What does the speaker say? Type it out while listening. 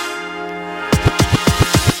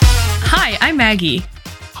I'm Maggie.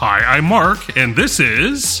 Hi, I'm Mark, and this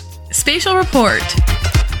is... Spatial Report.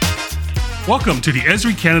 Welcome to the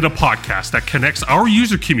Esri Canada podcast that connects our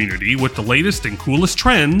user community with the latest and coolest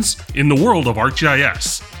trends in the world of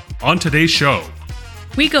ArcGIS. On today's show...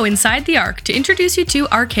 We go inside the Arc to introduce you to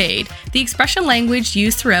Arcade, the expression language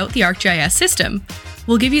used throughout the ArcGIS system.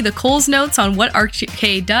 We'll give you the Coles notes on what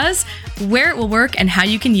Arcade does, where it will work, and how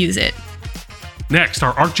you can use it. Next,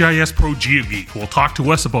 our ArcGIS Pro GeoGeek will talk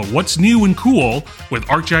to us about what's new and cool with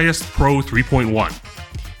ArcGIS Pro 3.1.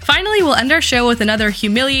 Finally, we'll end our show with another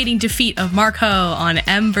humiliating defeat of Mark Ho on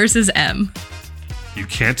M versus M. You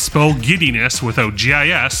can't spell giddiness without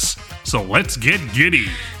GIS, so let's get giddy.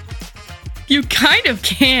 You kind of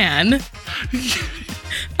can.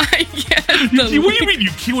 I guess. What do you mean?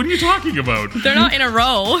 What are you talking about? They're not in a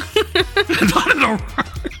row. Not in a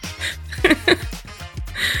row.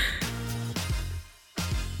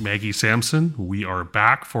 Maggie Sampson, we are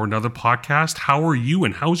back for another podcast. How are you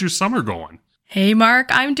and how's your summer going? Hey, Mark,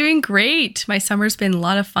 I'm doing great. My summer's been a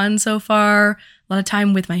lot of fun so far. A lot of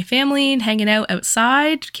time with my family and hanging out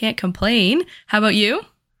outside. Can't complain. How about you?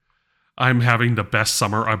 I'm having the best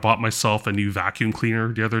summer. I bought myself a new vacuum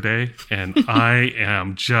cleaner the other day, and I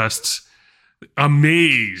am just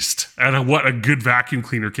amazed at what a good vacuum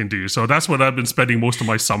cleaner can do. So that's what I've been spending most of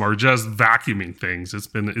my summer, just vacuuming things. It's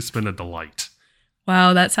been a delight.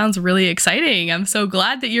 Wow, that sounds really exciting. I'm so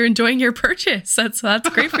glad that you're enjoying your purchase. That's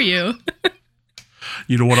great for you.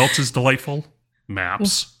 You know what else is delightful?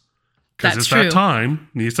 Maps. Because it's true.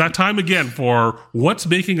 It's that time again for what's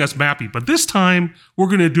making us mappy. But this time, we're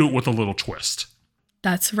going to do it with a little twist.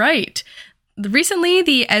 That's right. Recently,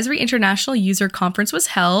 the Esri International User Conference was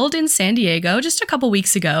held in San Diego just a couple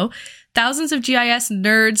weeks ago. Thousands of GIS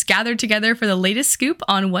nerds gathered together for the latest scoop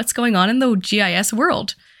on what's going on in the GIS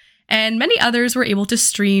world. And many others were able to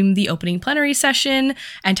stream the opening plenary session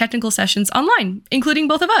and technical sessions online, including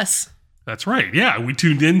both of us. That's right. Yeah, we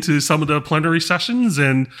tuned into some of the plenary sessions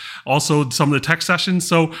and also some of the tech sessions.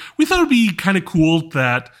 So we thought it would be kind of cool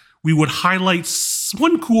that we would highlight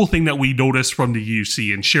one cool thing that we noticed from the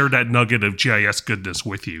UC and share that nugget of GIS goodness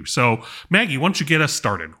with you. So Maggie, why don't you get us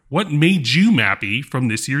started? What made you mappy from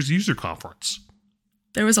this year's user conference?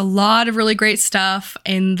 There was a lot of really great stuff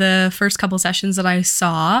in the first couple sessions that I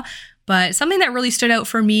saw, but something that really stood out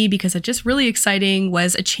for me because it's just really exciting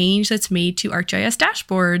was a change that's made to ArcGIS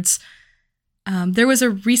dashboards. There was a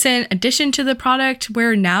recent addition to the product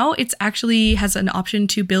where now it's actually has an option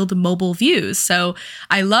to build mobile views. So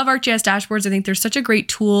I love ArcGIS dashboards. I think they're such a great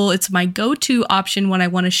tool. It's my go-to option when I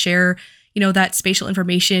want to share that spatial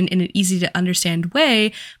information in an easy to understand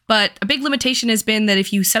way. But a big limitation has been that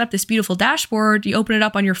if you set up this beautiful dashboard, you open it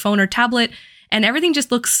up on your phone or tablet, and everything just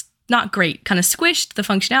looks not great, kind of squished. The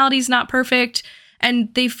functionality is not perfect.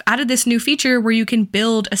 And they've added this new feature where you can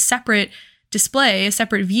build a separate display, a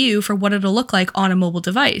separate view for what it'll look like on a mobile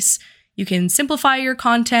device. You can simplify your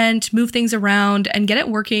content, move things around, and get it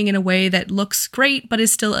working in a way that looks great, but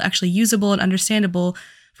is still actually usable and understandable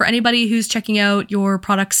for anybody who's checking out your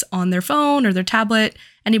products on their phone or their tablet,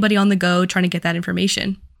 anybody on the go trying to get that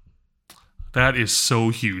information. That is so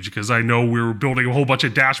huge because I know we were building a whole bunch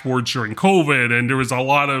of dashboards during COVID and there was a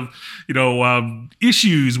lot of,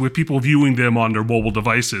 issues with people viewing them on their mobile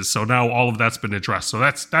devices. So now all of that's been addressed. So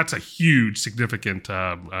that's a huge, significant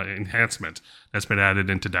enhancement that's been added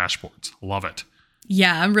into dashboards. Love it.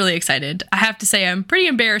 Yeah, I'm really excited. I have to say I'm pretty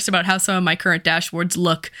embarrassed about how some of my current dashboards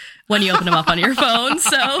look when you open them up on your phone.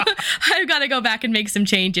 So I've got to go back and make some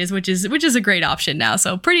changes, which is a great option now.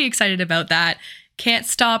 So pretty excited about that. Can't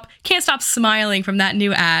stop smiling from that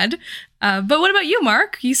new ad. But what about you,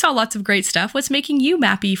 Mark? You saw lots of great stuff. What's making you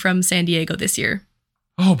mappy from San Diego this year?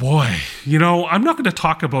 Oh boy. I'm not going to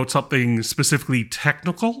talk about something specifically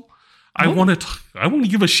technical. I want to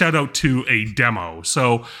give a shout out to a demo.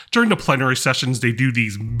 So during the plenary sessions, they do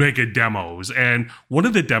these mega demos. And one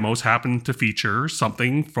of the demos happened to feature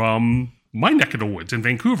something from my neck of the woods in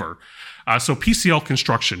Vancouver. So PCL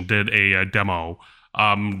Construction did a demo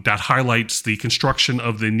that highlights the construction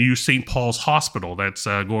of the new St. Paul's Hospital that's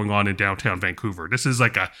going on in downtown Vancouver. This is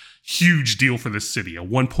like a huge deal for the city, a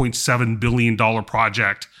 $1.7 billion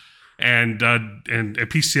project. And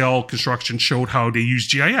PCL Construction showed how they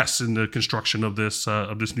use GIS in the construction of this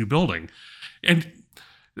new building. And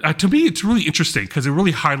to me, it's really interesting because it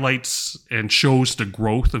really highlights and shows the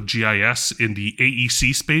growth of GIS in the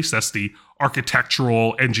AEC space. That's the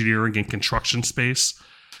architectural, engineering, and construction space.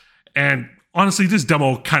 And honestly, this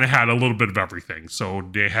demo kind of had a little bit of everything. So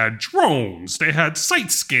they had drones, they had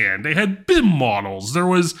site scan, they had BIM models, there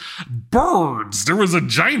was birds, there was a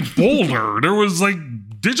giant boulder, there was like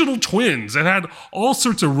digital twins. It had all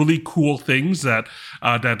sorts of really cool things that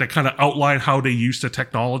kind of outline how they use the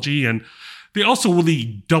technology, and they also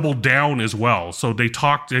really doubled down as well. So they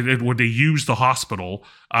talked when they used the hospital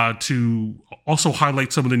to also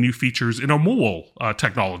highlight some of the new features in our mobile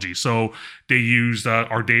technology. So they used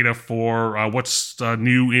our data for what's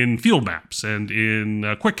new in field maps and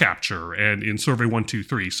in quick capture and in Survey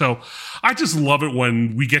 123. So I just love it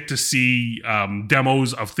when we get to see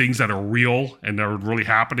demos of things that are real and are really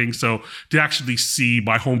happening. So to actually see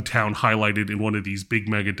my hometown highlighted in one of these big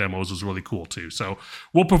mega demos was really cool too. So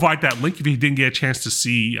we'll provide that link if you didn't get a chance to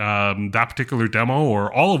see that particular demo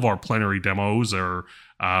or all of our plenary demos or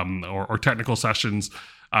technical sessions.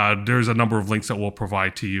 There's a number of links that we'll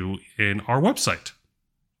provide to you in our website.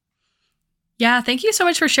 Yeah, thank you so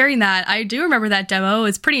much for sharing that. I do remember that demo. I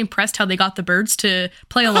was pretty impressed how they got the birds to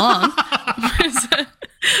play along.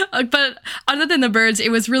 But other than the birds,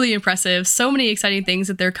 it was really impressive. So many exciting things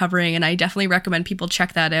that they're covering, and I definitely recommend people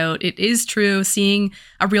check that out. It is true, seeing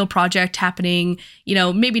a real project happening,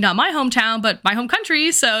 maybe not my hometown, but my home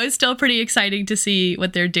country. So it's still pretty exciting to see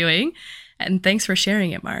what they're doing. And thanks for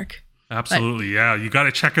sharing it, Mark. Absolutely. Yeah. You got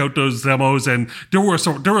to check out those demos. And there were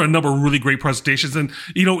a number of really great presentations. And,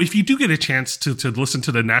 if you do get a chance to listen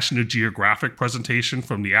to the National Geographic presentation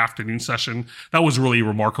from the afternoon session, that was really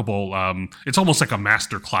remarkable. It's almost like a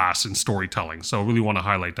master class in storytelling. So I really want to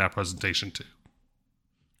highlight that presentation too.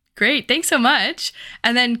 Great. Thanks so much.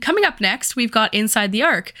 And then coming up next, we've got Inside the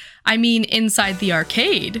Inside the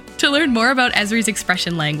Arcade, to learn more about Esri's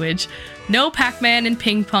expression language. No Pac-Man and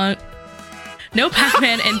pinball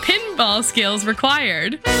skills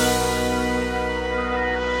required.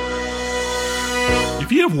 If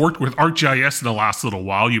you have worked with ArcGIS in the last little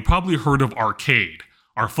while, you probably heard of Arcade,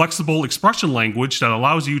 our flexible expression language that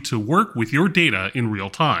allows you to work with your data in real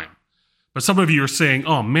time. But some of you are saying,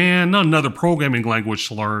 oh man, not another programming language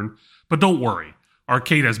to learn. But don't worry.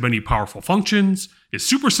 Arcade has many powerful functions, is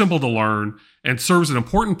super simple to learn, and serves an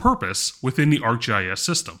important purpose within the ArcGIS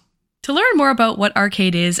system. To learn more about what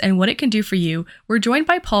Arcade is and what it can do for you, we're joined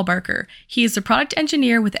by Paul Barker. He is the product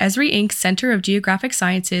engineer with Esri Inc. Center of Geographic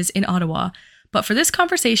Sciences in Ottawa. But for this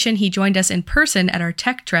conversation, he joined us in person at our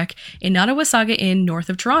Tech Trek in Nottawasaga Inn, north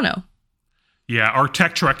of Toronto. Yeah, our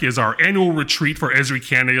Tech Trek is our annual retreat for Esri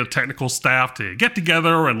Canada technical staff to get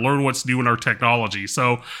together and learn what's new in our technology.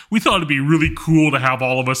 So we thought it'd be really cool to have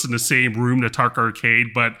all of us in the same room to talk Arcade.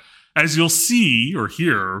 But as you'll see or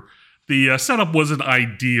hear, the setup wasn't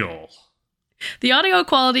ideal. The audio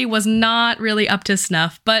quality was not really up to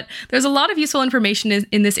snuff, but there's a lot of useful information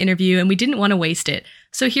in this interview, and we didn't want to waste it.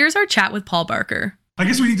 So here's our chat with Paul Barker. I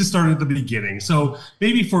guess we need to start at the beginning. So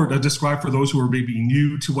maybe describe for those who are maybe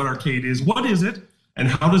new to what Arcade is, what is it, and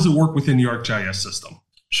how does it work within the ArcGIS system?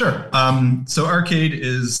 Sure. So Arcade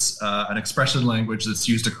is an expression language that's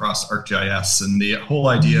used across ArcGIS, and the whole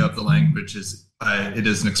idea of the language is it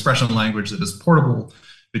is an expression language that is portable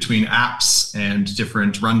between apps and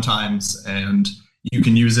different runtimes, and you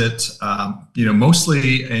can use it,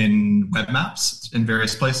 mostly in web maps in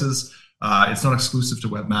various places. It's not exclusive to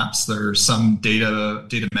web maps. There's some data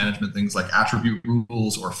management things like attribute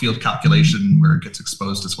rules or field calculation where it gets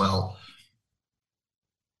exposed as well.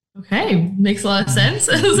 Okay, makes a lot of sense.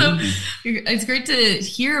 So it's great to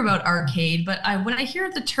hear about Arcade, but when I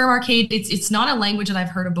hear the term Arcade, it's not a language that I've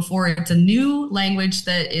heard of before. It's a new language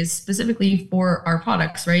that is specifically for our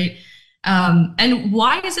products, right? And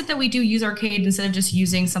why is it that we do use Arcade instead of just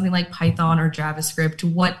using something like Python or JavaScript?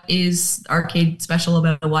 What is Arcade special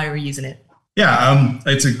about? Why are we using it? Yeah,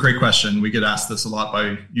 it's a great question. We get asked this a lot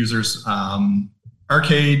by users.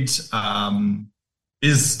 Arcade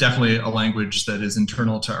is definitely a language that is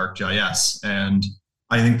internal to ArcGIS. And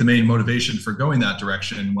I think the main motivation for going that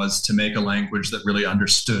direction was to make a language that really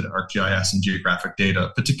understood ArcGIS and geographic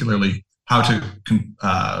data, particularly how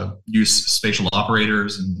to use spatial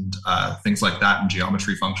operators and things like that and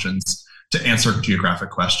geometry functions to answer geographic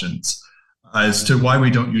questions. As to why we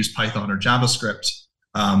don't use Python or JavaScript,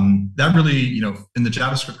 that really, in the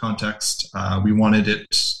JavaScript context, we wanted it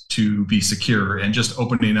to be secure, and just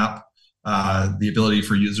opening up the ability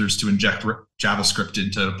for users to inject JavaScript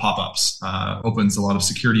into pop-ups opens a lot of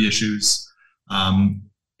security issues. In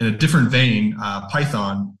a different vein,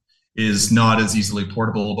 Python is not as easily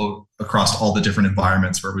portable across all the different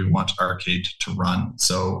environments where we want Arcade to run.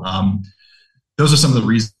 So those are some of the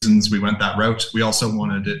reasons we went that route. We also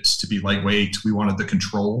wanted it to be lightweight. We wanted the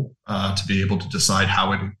control to be able to decide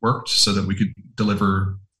how it worked so that we could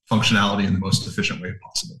deliver functionality in the most efficient way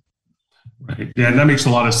possible. Right. Yeah, and that makes a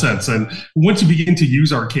lot of sense. And once you begin to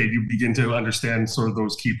use Arcade, you begin to understand sort of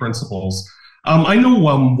those key principles. I know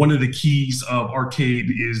one of the keys of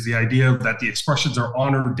Arcade is the idea that the expressions are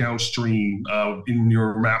honored downstream in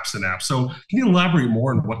your maps and apps. So can you elaborate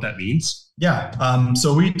more on what that means? Yeah.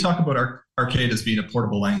 So we talk about Arcade as being a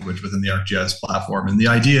portable language within the ArcGIS platform. And the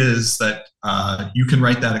idea is that you can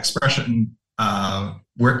write that expression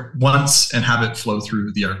once and have it flow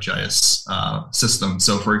through the ArcGIS system.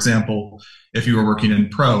 So for example, if you were working in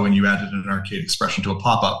Pro and you added an Arcade expression to a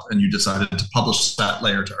pop-up and you decided to publish that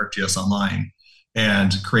layer to ArcGIS Online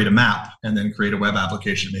and create a map and then create a web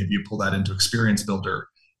application, maybe you pull that into Experience Builder,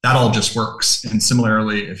 that all just works. And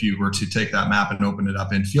similarly, if you were to take that map and open it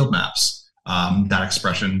up in Field Maps, that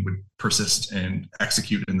expression would persist and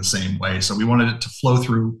execute in the same way. So we wanted it to flow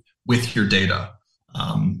through with your data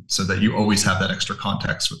so that you always have that extra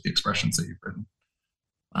context with the expressions that you've written.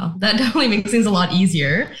 Wow, that definitely makes things a lot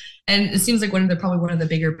easier. And it seems like probably one of the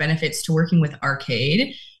bigger benefits to working with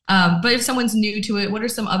Arcade. But if someone's new to it, what are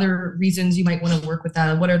some other reasons you might want to work with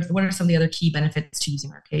that? What are some of the other key benefits to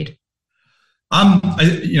using Arcade?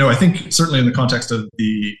 I think certainly in the context of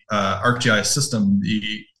the ArcGIS system,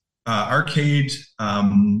 the Arcade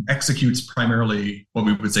executes primarily what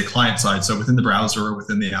we would say client side, so within the browser or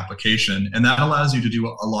within the application, and that allows you to do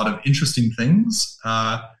a lot of interesting things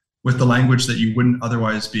with the language that you wouldn't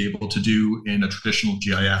otherwise be able to do in a traditional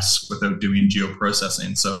GIS without doing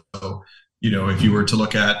geoprocessing. So, if you were to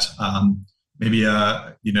look at maybe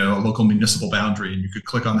a local municipal boundary, and you could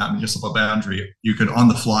click on that municipal boundary, you could on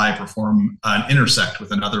the fly perform an intersect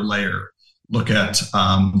with another layer. Look at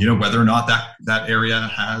whether or not that area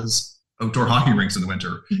has outdoor hockey rinks in the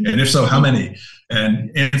winter, and if so, how many,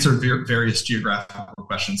 and answer various geographical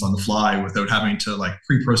questions on the fly without having to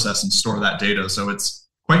pre-process and store that data. So it's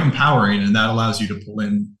quite empowering, and that allows you to pull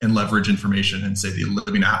in and leverage information and say the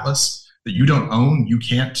living atlas that you don't own, you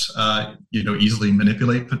can't easily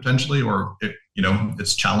manipulate potentially, or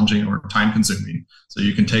it's challenging or time consuming. So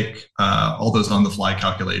you can take all those on the fly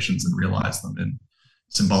calculations and realize them in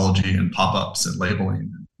symbology and pop-ups and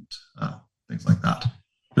labeling and things like that.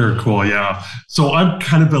 Very cool, yeah. So I'm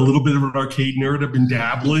kind of a little bit of an Arcade nerd. I've been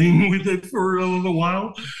dabbling with it for a little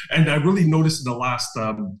while, and I really noticed in the last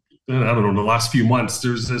the last few months,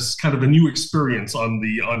 there's this kind of a new experience on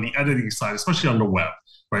the editing side, especially on the web,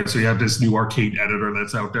 right? So you have this new Arcade editor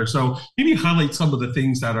that's out there. So maybe highlight some of the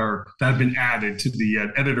things that have been added to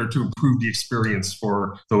the editor to improve the experience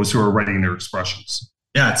for those who are writing their expressions.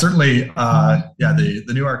 Yeah, it's certainly,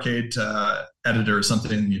 the new Arcade editor is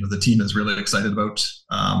something the team is really excited about.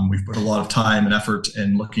 We've put a lot of time and effort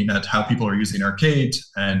in looking at how people are using Arcade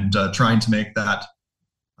and trying to make that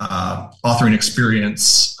authoring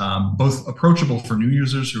experience both approachable for new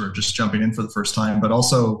users who are just jumping in for the first time, but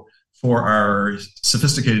also for our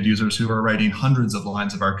sophisticated users who are writing hundreds of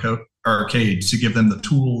lines of Arcade to give them the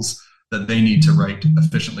tools that they need to write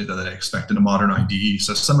efficiently that they expect in a modern IDE.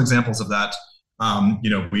 So some examples of that,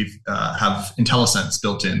 we've have IntelliSense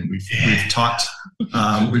built in. We've taught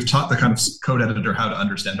the kind of code editor how to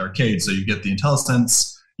understand Arcade. So you get the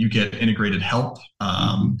IntelliSense, you get integrated help.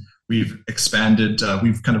 We've expanded,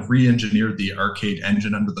 we've kind of re-engineered the Arcade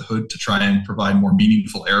engine under the hood to try and provide more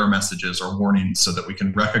meaningful error messages or warnings so that we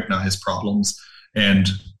can recognize problems and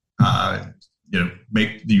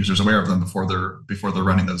make the users aware of them before they're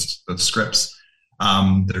running those scripts.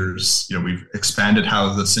 We've expanded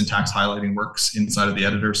how the syntax highlighting works inside of the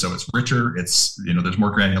editor, so it's richer. There's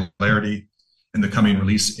more granularity. In the coming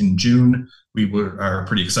release in June, we are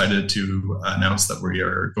pretty excited to announce that we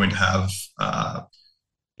are going to have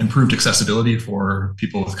improved accessibility for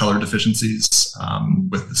people with color deficiencies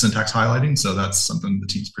with the syntax highlighting. So that's something the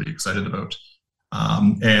team's pretty excited about.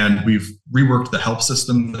 And we've reworked the help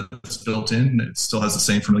system that's built in. It still has the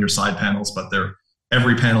same familiar side panels, but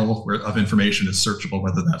every panel of information is searchable,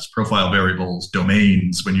 whether that's profile variables,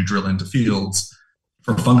 domains, when you drill into fields.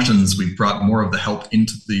 For functions, we've brought more of the help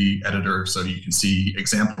into the editor so you can see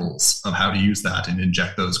examples of how to use that and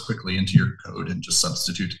inject those quickly into your code and just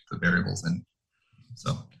substitute the variables in.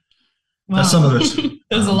 So that's some of it.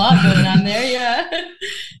 There's a lot going on there,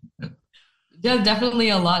 yeah. Yeah, definitely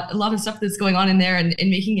a lot of stuff that's going on in there and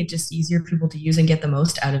making it just easier for people to use and get the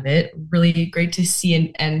most out of it. Really great to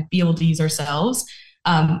see and be able to use ourselves.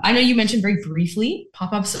 I know you mentioned very briefly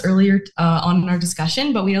pop-ups earlier on in our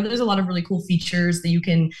discussion, but we know there's a lot of really cool features that you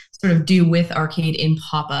can sort of do with Arcade in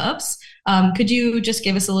pop-ups. Could you just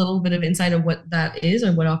give us a little bit of insight of what that is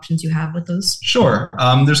or what options you have with those? Sure.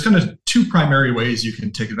 There's kind of two primary ways you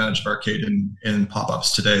can take advantage of Arcade in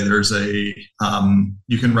pop-ups today. There's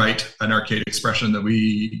you can write an Arcade expression that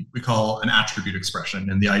we call an attribute expression.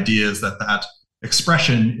 And the idea is that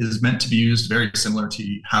expression is meant to be used very similar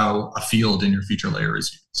to how a field in your feature layer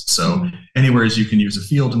is used. So anywhere as you can use a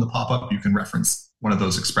field in the pop-up, you can reference one of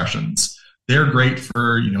those expressions. They're great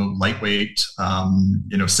for, lightweight,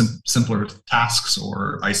 simpler tasks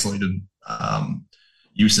or isolated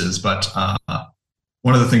uses. But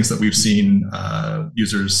one of the things that we've seen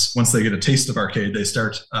users, once they get a taste of Arcade, they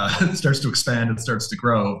start, it starts to expand and starts to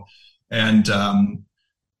grow. And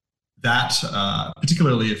that,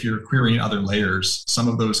 particularly if you're querying other layers, some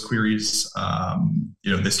of those queries,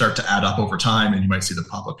 they start to add up over time, and you might see the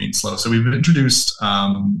pop-up being slow. So we've introduced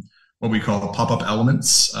what we call the pop-up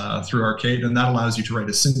elements through Arcade, and that allows you to write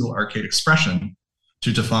a single Arcade expression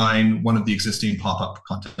to define one of the existing pop-up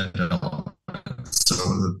content elements. So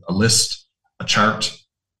a list, a chart,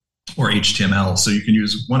 or HTML. So you can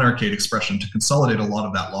use one Arcade expression to consolidate a lot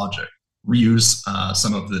of that logic, reuse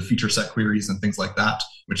some of the feature set queries and things like that,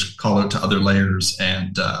 which call out to other layers,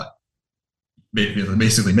 and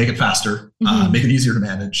basically make it faster, make it easier to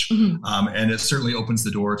manage. And it certainly opens the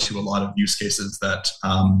door to a lot of use cases that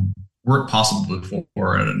weren't possible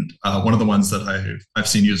before. And one of the ones that I've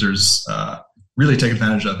seen users really take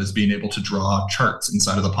advantage of is being able to draw charts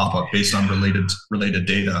inside of the pop-up based on related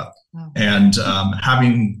data. Wow. And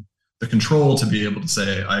having the control to be able to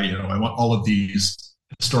say, I want all of these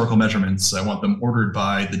historical measurements, I want them ordered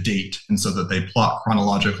by the date, and so that they plot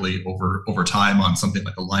chronologically over time on something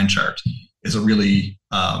like a line chart, is a really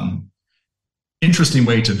interesting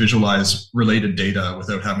way to visualize related data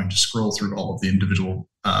without having to scroll through all of the individual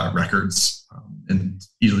records and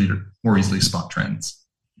more easily spot trends.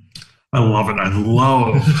 I love it. I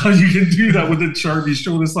love how you can do that with the chart. You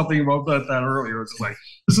showed us something about that earlier. It's like,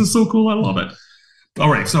 this is so cool. I love it. All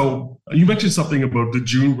right. So you mentioned something about the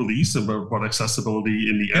June release and about accessibility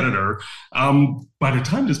in the editor. By the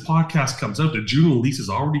time this podcast comes out, the June release is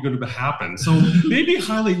already going to happen. So maybe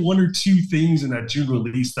highlight one or two things in that June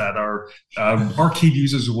release that our Arcade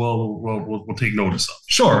users will take notice of.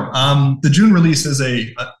 Sure. The June release is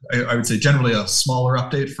I would say generally a smaller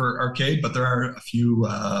update for Arcade, but there are a few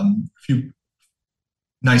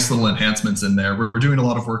nice little enhancements in there. We're doing a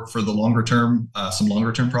lot of work for the longer term, some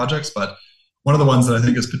longer term projects, but one of the ones that I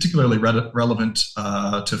think is particularly relevant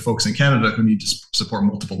to folks in Canada who need to support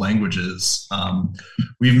multiple languages,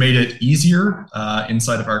 we've made it easier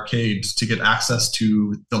inside of Arcade to get access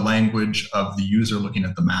to the language of the user looking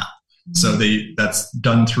at the map. So that's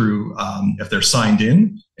done through, if they're signed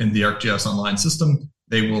in the ArcGIS Online system,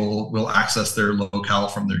 they will access their locale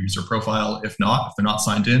from their user profile. If they're not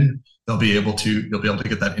signed in, you'll be able to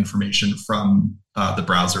get that information from the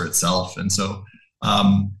browser itself. And so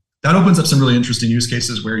that opens up some really interesting use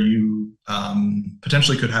cases where you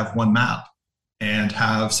potentially could have one map and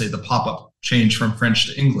have, say, the pop-up change from French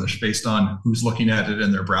to English based on who's looking at it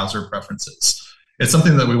and their browser preferences. It's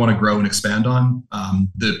something that we want to grow and expand on.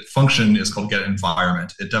 The function is called Get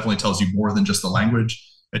Environment. It definitely tells you more than just the language.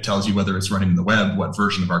 It tells you whether it's running in the web, what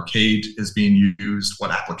version of Arcade is being used,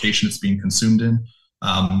 what application it's being consumed in.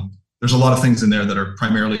 There's a lot of things in there that are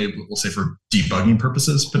primarily, we'll say, for debugging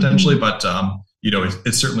purposes potentially, but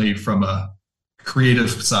it's certainly from a creative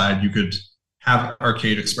side, you could have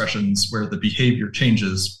Arcade expressions where the behavior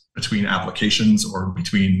changes between applications or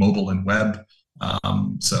between mobile and web.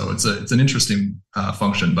 So it's an interesting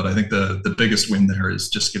function, but I think the biggest win there is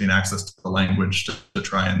just getting access to the language to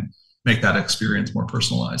try and make that experience more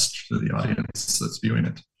personalized for the audience that's viewing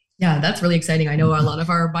it. Yeah, that's really exciting. I know a lot of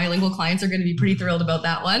our bilingual clients are going to be pretty thrilled about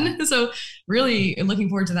that one. So really looking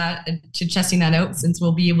forward to that and to testing that out, since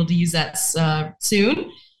we'll be able to use that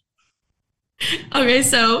soon. Okay,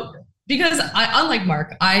 so because unlike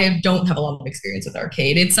Mark, I don't have a lot of experience with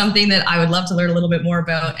Arcade. It's something that I would love to learn a little bit more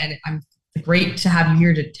about, and I'm great to have you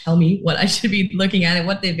here to tell me what I should be looking at and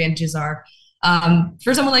what the advantages are.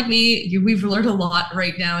 For someone like me, we've learned a lot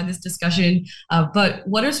right now in this discussion, but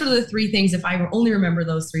what are sort of the three things, if I only remember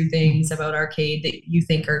those three things about Arcade, that you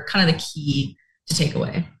think are kind of the key to take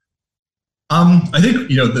away? I think,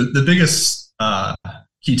 the biggest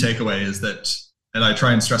key takeaway is that, and I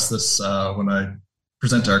try and stress this when I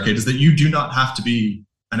present to Arcade, is that you do not have to be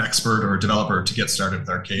an expert or a developer to get started with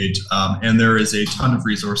Arcade. And there is a ton of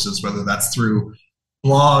resources, whether that's through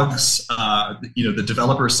blogs, the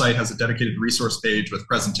developer site has a dedicated resource page with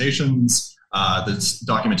presentations. The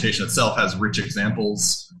documentation itself has rich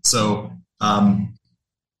examples. So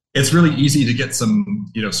it's really easy to get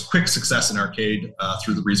some, quick success in Arcade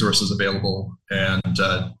through the resources available. And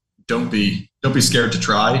don't be scared to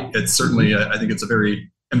try. It's certainly, I think it's a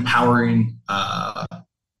very empowering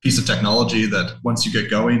piece of technology that once you get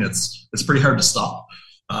going, it's pretty hard to stop.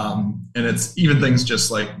 And it's even things just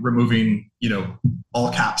like removing,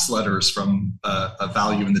 all caps letters from a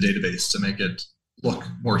value in the database to make it look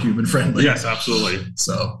more human friendly. Yes, absolutely.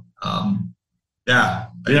 So,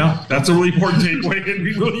 that's a really important takeaway. And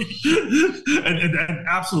we really, and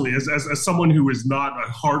absolutely, as someone who is not a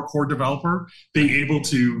hardcore developer, being able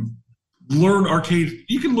to learn Arcade,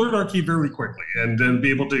 you can learn Arcade very quickly and then be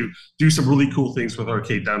able to do some really cool things with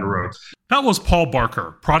Arcade down the road. That was Paul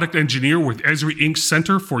Barker, product engineer with Esri Inc.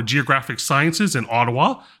 Center for Geographic Sciences in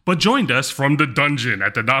Ottawa, but joined us from the dungeon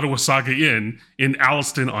at the Nottawasaga Inn in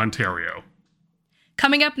Alliston, Ontario.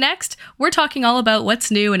 Coming up next, we're talking all about what's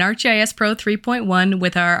new in ArcGIS Pro 3.1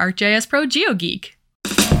 with our ArcGIS Pro GeoGeek.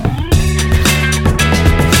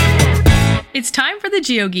 It's time for the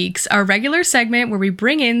GeoGeeks, our regular segment where we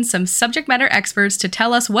bring in some subject matter experts to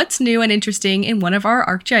tell us what's new and interesting in one of our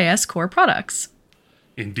ArcGIS core products.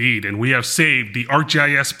 Indeed, and we have saved the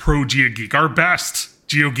ArcGIS Pro GeoGeek, our best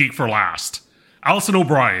GeoGeek, for last. Alison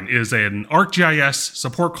O'Brien is an ArcGIS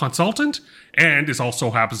support consultant and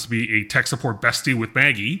also happens to be a tech support bestie with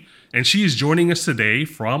Maggie, and she is joining us today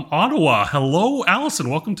from Ottawa. Hello, Alison.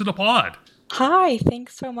 Welcome to the pod. Hi,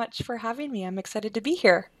 thanks so much for having me. I'm excited to be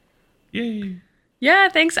here. Yay. Yeah,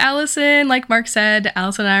 thanks, Allison. Like Mark said,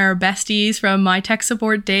 Allison and I are besties from my tech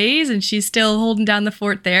support days, and she's still holding down the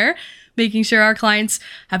fort there, making sure our clients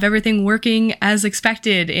have everything working as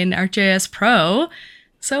expected in ArcGIS Pro.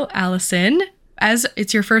 So, Allison, as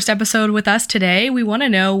it's your first episode with us today, we want to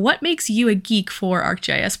know what makes you a geek for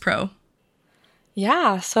ArcGIS Pro.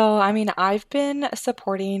 Yeah, so I've been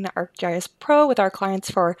supporting ArcGIS Pro with our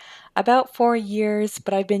clients for about 4 years,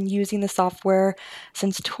 but I've been using the software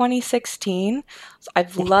since 2016. So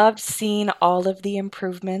I've loved seeing all of the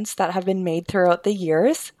improvements that have been made throughout the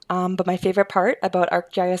years. But my favorite part about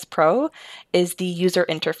ArcGIS Pro is the user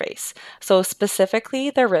interface. So specifically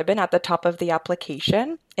the ribbon at the top of the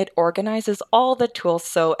application, it organizes all the tools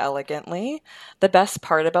so elegantly. The best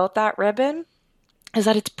part about that ribbon is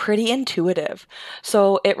that it's pretty intuitive.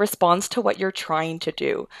 So it responds to what you're trying to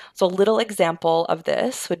do. So a little example of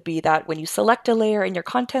this would be that when you select a layer in your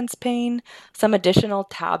contents pane, some additional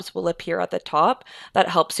tabs will appear at the top that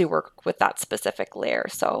helps you work with that specific layer.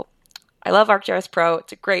 So I love ArcGIS Pro.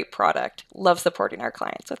 It's a great product. Love supporting our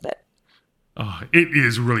clients with it. It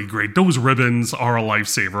is really great. Those ribbons are a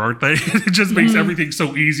lifesaver, aren't they? It just makes everything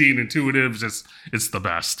so easy and intuitive. It's the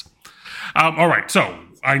best. All right, so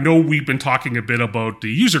I know we've been talking a bit about the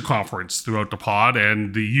user conference throughout the pod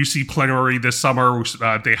and the UC plenary this summer.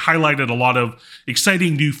 They highlighted a lot of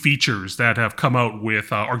exciting new features that have come out with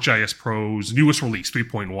ArcGIS Pro's newest release,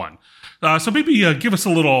 3.1. So maybe give us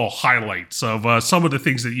a little highlights of some of the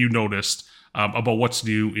things that you noticed about what's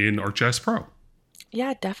new in ArcGIS Pro.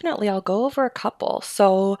 Yeah, definitely. I'll go over a couple.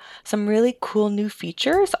 So some really cool new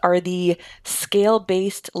features are the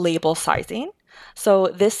scale-based label sizing. So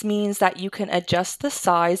this means that you can adjust the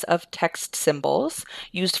size of text symbols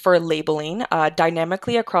used for labeling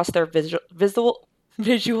dynamically across their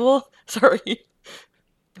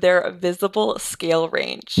their visible scale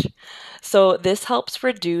range. So this helps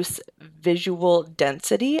reduce visual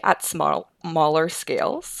density at smaller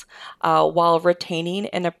scales while retaining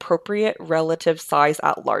an appropriate relative size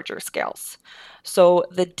at larger scales. So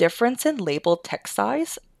the difference in label text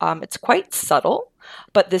size, it's quite subtle,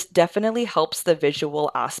 but this definitely helps the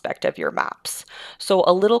visual aspect of your maps. So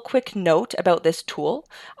a little quick note about this tool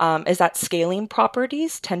is that scaling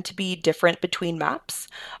properties tend to be different between maps.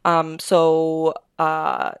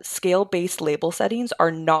 Scale-based label settings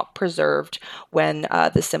are not preserved when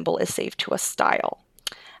the symbol is saved to a style.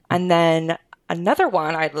 And then another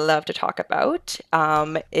one I'd love to talk about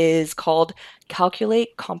is called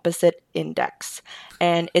Calculate Composite Index,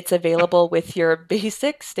 and it's available with your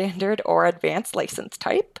basic, standard, or advanced license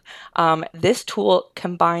type. This tool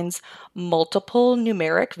combines multiple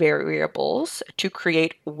numeric variables to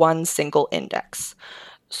create one single index.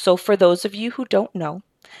 So for those of you who don't know,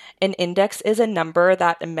 an index is a number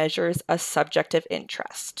that measures a subjective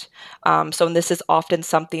interest. So this is often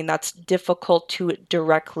something that's difficult to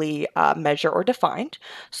directly measure or define.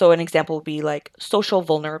 So an example would be like social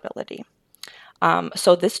vulnerability.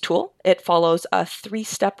 So this tool, it follows a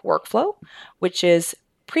 3-step workflow, which is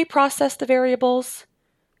pre-process the variables,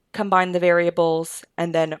 combine the variables,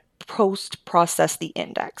 and then post-process the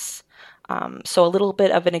index. So a little bit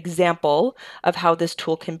of an example of how this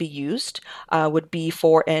tool can be used would be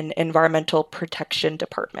for an environmental protection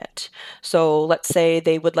department. So let's say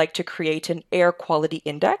they would like to create an air quality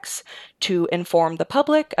index to inform the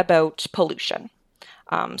public about pollution.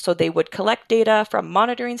 So they would collect data from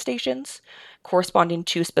monitoring stations corresponding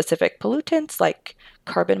to specific pollutants like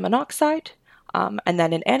carbon monoxide. And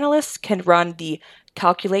then an analyst can run the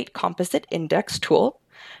calculate composite index tool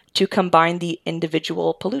to combine the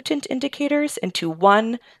individual pollutant indicators into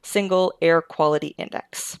one single air quality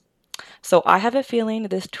index. So I have a feeling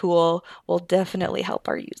this tool will definitely help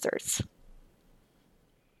our users.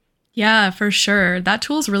 Yeah, for sure. That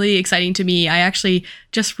tool is really exciting to me. I actually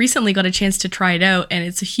just recently got a chance to try it out, and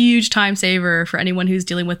it's a huge time saver for anyone who's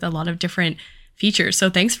dealing with a lot of different features. So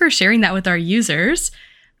thanks for sharing that with our users.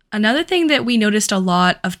 Another thing that we noticed a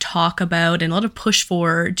lot of talk about and a lot of push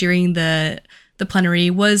for during the plenary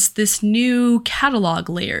was this new catalog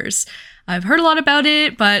layers. I've heard a lot about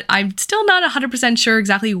it, but I'm still not 100% sure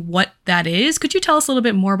exactly what that is. Could you tell us a little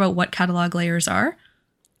bit more about what catalog layers are?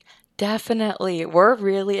 Definitely. We're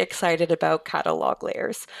really excited about catalog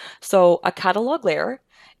layers. So a catalog layer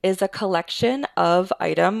is a collection of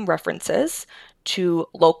item references to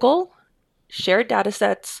local, shared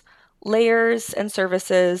datasets, layers and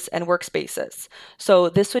services, and workspaces. So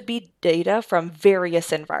this would be data from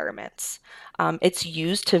various environments. It's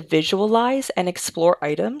used to visualize and explore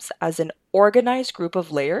items as an organized group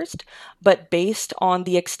of layers, but based on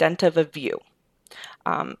the extent of a view.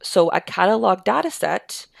 So a catalog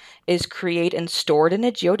dataset is created and stored in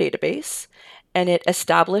a geodatabase, and it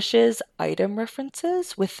establishes item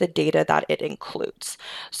references with the data that it includes.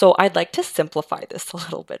 So I'd like to simplify this a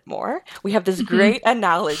little bit more. We have this great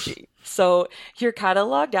analogy. So your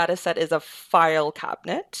catalog dataset is a file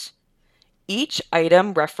cabinet. Each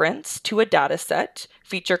item reference to a dataset,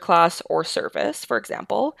 feature class, or service, for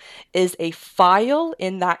example, is a file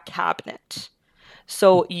in that cabinet.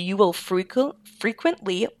 So you will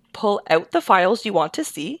frequently pull out the files you want to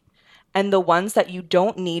see, and the ones that you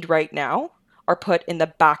don't need right now are put in the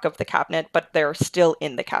back of the cabinet, but they're still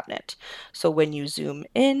in the cabinet. So when you zoom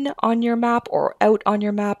in on your map or out on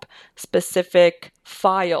your map, specific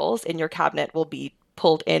files in your cabinet will be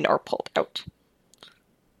pulled in or pulled out.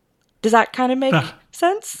 Does that kind of make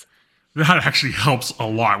sense? That actually helps a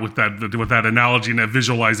lot with that analogy and that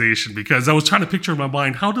visualization, because I was trying to picture in my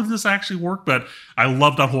mind, how did this actually work? But I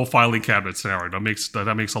love that whole filing cabinet scenario.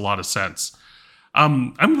 That makes a lot of sense.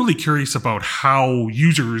 I'm really curious about how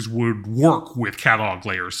users would work with catalog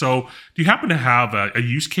layers. So do you happen to have a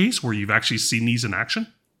use case where you've actually seen these in action?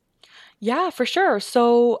 Yeah, for sure.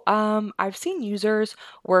 So I've seen users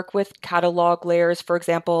work with catalog layers, for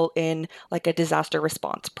example, in like a disaster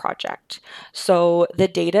response project. So the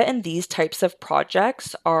data in these types of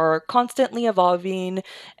projects are constantly evolving,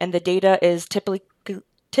 and the data is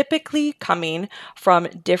typically coming from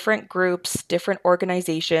different groups, different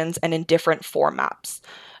organizations, and in different formats.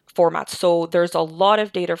 So there's a lot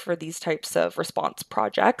of data for these types of response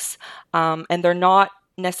projects, and they're not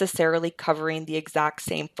necessarily covering the exact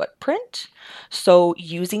same footprint. So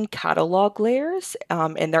using catalog layers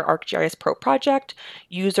in their ArcGIS Pro project,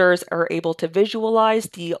 users are able to visualize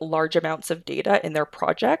the large amounts of data in their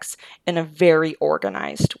projects in a very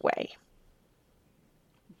organized way.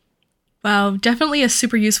 Wow, definitely a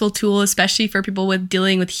super useful tool, especially for people with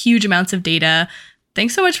dealing with huge amounts of data.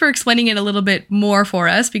 Thanks so much for explaining it a little bit more for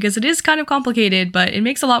us, because it is kind of complicated, but it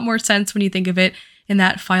makes a lot more sense when you think of it in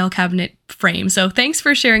that file cabinet frame. So thanks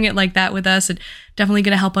for sharing it like that with us, and definitely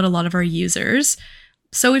going to help out a lot of our users.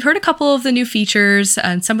 So we've heard a couple of the new features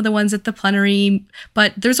and some of the ones at the plenary,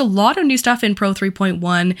 but there's a lot of new stuff in Pro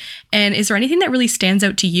 3.1. And is there anything that really stands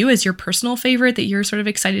out to you as your personal favorite that you're sort of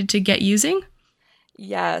excited to get using?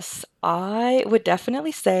 Yes, I would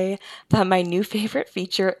definitely say that my new favorite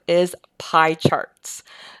feature is pie charts.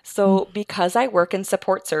 So because I work in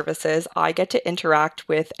support services, I get to interact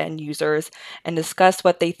with end users and discuss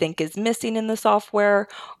what they think is missing in the software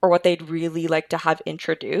or what they'd really like to have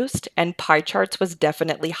introduced. And pie charts was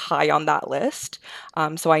definitely high on that list.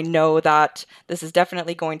 So I know that this is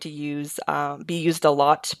definitely going to be used a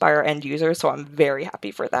lot by our end users. So I'm very happy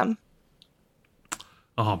for them.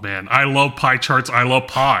 Oh man, I love pie charts. I love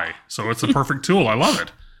pie. So it's a perfect tool. I love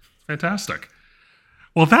it. Fantastic.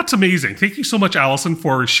 Well, that's amazing. Thank you so much, Alison,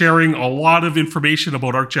 for sharing a lot of information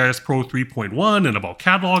about ArcGIS Pro 3.1 and about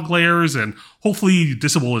catalog layers. And hopefully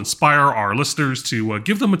this will inspire our listeners to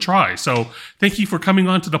give them a try. So thank you for coming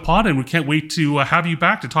on to the pod, and we can't wait to have you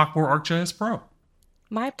back to talk more ArcGIS Pro.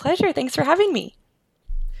 My pleasure. Thanks for having me.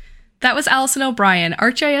 That was Alison O'Brien,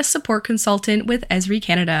 ArcGIS support consultant with Esri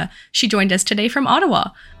Canada. She joined us today from Ottawa.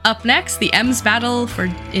 Up next, the M's battle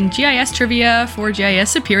in GIS trivia for GIS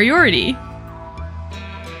superiority.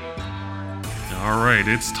 All right,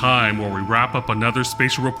 it's time where we wrap up another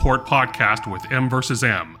Spatial Report podcast with M versus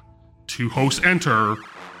M. Two hosts enter.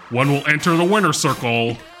 One will enter the winner's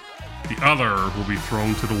circle. The other will be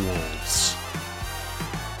thrown to the wolves.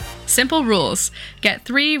 Simple rules. Get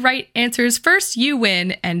 3 right answers first, you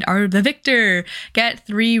win and are the victor. Get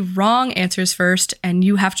 3 wrong answers first, and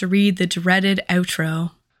you have to read the dreaded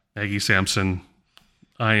outro. Maggie Sampson,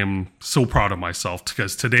 I am so proud of myself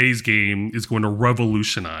because today's game is going to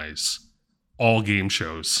revolutionize all game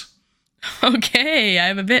shows. Okay,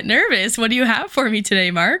 I'm a bit nervous. What do you have for me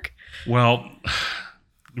today, Mark? Well,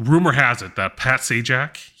 rumor has it that Pat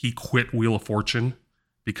Sajak, he quit Wheel of Fortune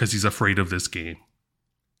because he's afraid of this game.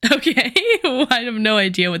 Okay, well, I have no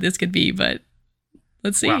idea what this could be, but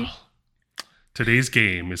let's see. Well, today's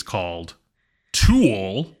game is called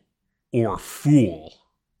Tool or Fool.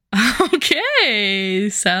 Okay,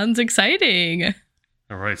 sounds exciting.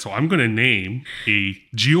 All right, so I'm going to name a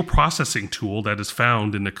geoprocessing tool that is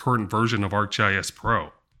found in the current version of ArcGIS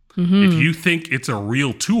Pro. Mm-hmm. If you think it's a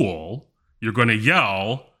real tool, you're going to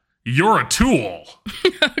yell, "You're a tool."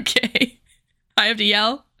 Okay, I have to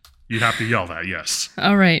yell? You have to yell that, yes.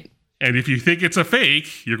 All right. And if you think it's a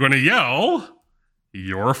fake, you're going to yell,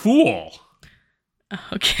 "You're a fool."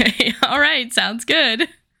 Okay, all right, sounds good.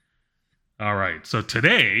 All right, so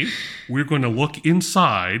today we're going to look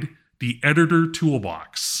inside the editor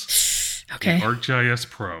toolbox. Okay. In ArcGIS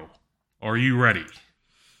Pro. Are you ready?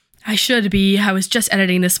 I should be. I was just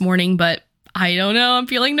editing this morning, but I don't know. I'm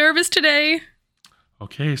feeling nervous today.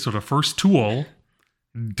 Okay, so the first tool,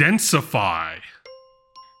 Densify.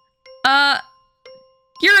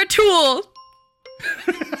 You're a tool.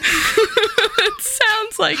 It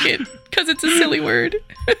sounds like it, because it's a silly word.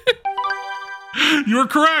 You're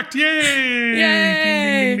correct. Yay!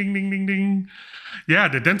 Yay! Ding, ding, ding, ding, ding. Yeah,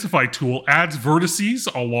 the Densify tool adds vertices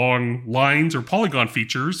along lines or polygon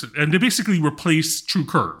features, and they basically replace true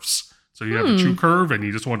curves. So you have a true curve, and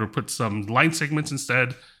you just want to put some line segments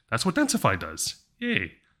instead. That's what Densify does.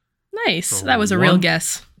 Yay. Nice. So that was a real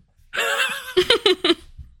guess.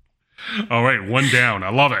 All right, 1 down. I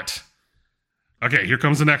love it. Okay, here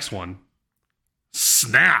comes the next one.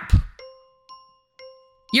 Snap.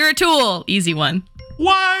 You're a tool. Easy one.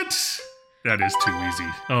 What? That is too easy.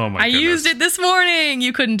 Oh my goodness. I used it this morning.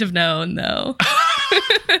 You couldn't have known, though.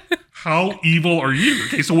 How evil are you?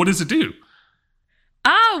 Okay, so what does it do?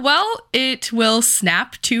 Well, it will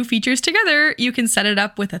snap 2 features together. You can set it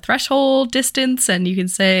up with a threshold distance, and you can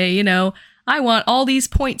say, I want all these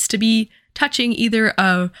points to be touching either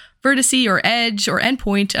a vertice or edge or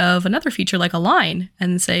endpoint of another feature like a line,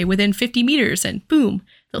 and say within 50 meters, and boom,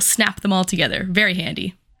 they'll snap them all together. Very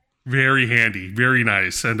handy. Very handy. Very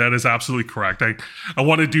nice. And that is absolutely correct. I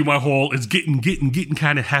want to do my whole, it's getting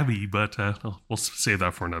kind of heavy, but we'll save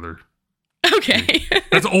that for another. Okay.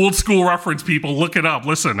 That's old school reference, people. Look it up.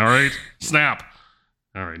 Listen, all right? Snap.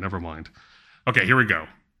 All right, never mind. Okay, here we go.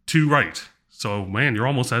 2 right. So, man, you're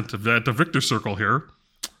almost at the victor circle here.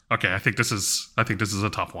 Okay, I think this is a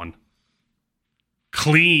tough one.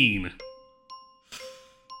 Clean.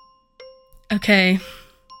 Okay.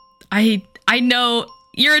 I know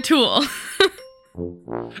you're a tool. No!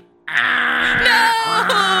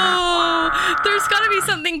 There's got to be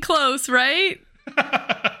something close, right?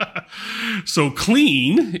 So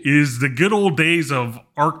clean is the good old days of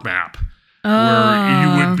ArcMap, where you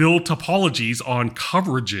would build topologies on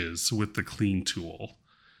coverages with the clean tool.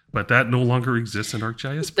 But that no longer exists in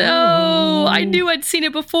ArcGIS Pro. No, I knew I'd seen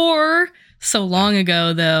it before. So long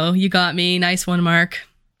ago, though. You got me. Nice one, Mark.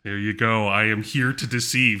 There you go. I am here to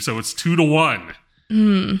deceive. So it's 2-1.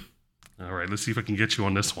 All right, let's see if I can get you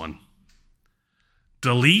on this one.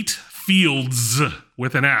 Delete fields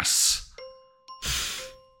with an S.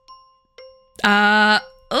 You're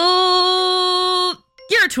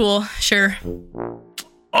a tool. Sure.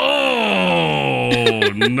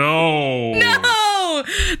 Oh, no. No!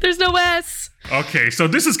 There's no S. Okay, so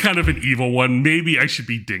this is kind of an evil one. Maybe I should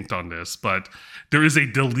be dinked on this, but there is a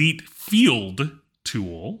delete field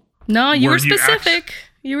tool. No, you were specific.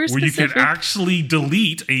 Where you can actually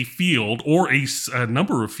delete a field or a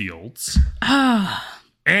number of fields.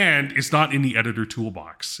 And it's not in the editor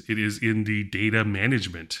toolbox. It is in the data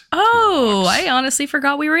management toolbox. I honestly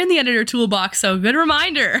forgot we were in the editor toolbox, so good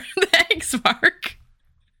reminder. Thanks, Mark.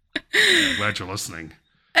 I'm glad you're listening.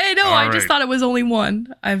 Hey, no, I just thought it was only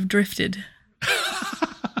 1. I've drifted.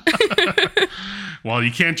 Well,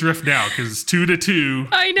 you can't drift now because it's 2-2.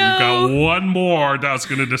 I know. We've got 1 more that's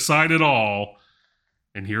going to decide it all.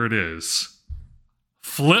 And here it is.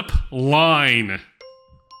 Flip line.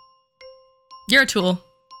 You're a tool.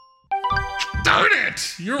 Darn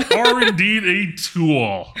it! You are indeed a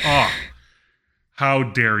tool. Oh, how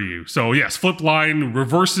dare you. So yes, flip line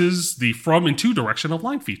reverses the from and to direction of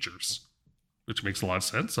line features, which makes a lot of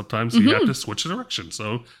sense. Sometimes you have to switch the direction.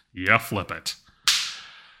 So yeah, flip it.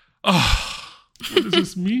 Oh, what does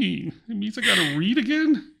this mean? It means I got to read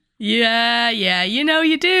again? Yeah, you know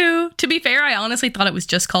you do. To be fair, I honestly thought it was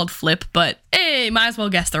just called flip, but hey, might as well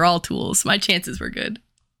guess they're all tools. My chances were good.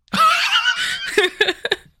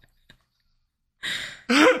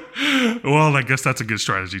 Well, I guess that's a good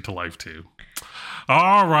strategy to life, too.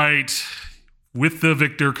 All right. With the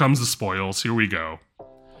victor comes the spoils. Here we go.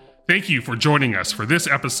 Thank you for joining us for this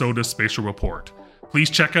episode of Spatial Report.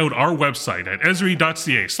 Please check out our website at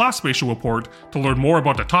esri.ca/spatial report to learn more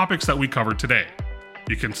about the topics that we covered today.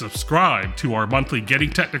 You can subscribe to our monthly Getting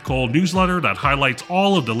Technical newsletter that highlights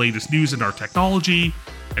all of the latest news in our technology.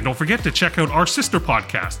 And don't forget to check out our sister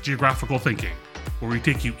podcast, Geographical Thinking, where we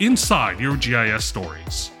take you inside your GIS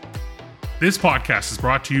stories. This podcast is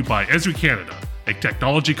brought to you by Esri Canada, a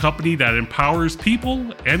technology company that empowers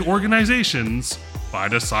people and organizations by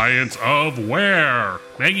the science of where.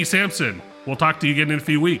 Maggie Sampson, we'll talk to you again in a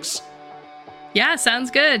few weeks. Yeah, sounds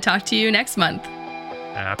good. Talk to you next month.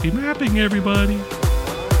 Happy mapping, everybody.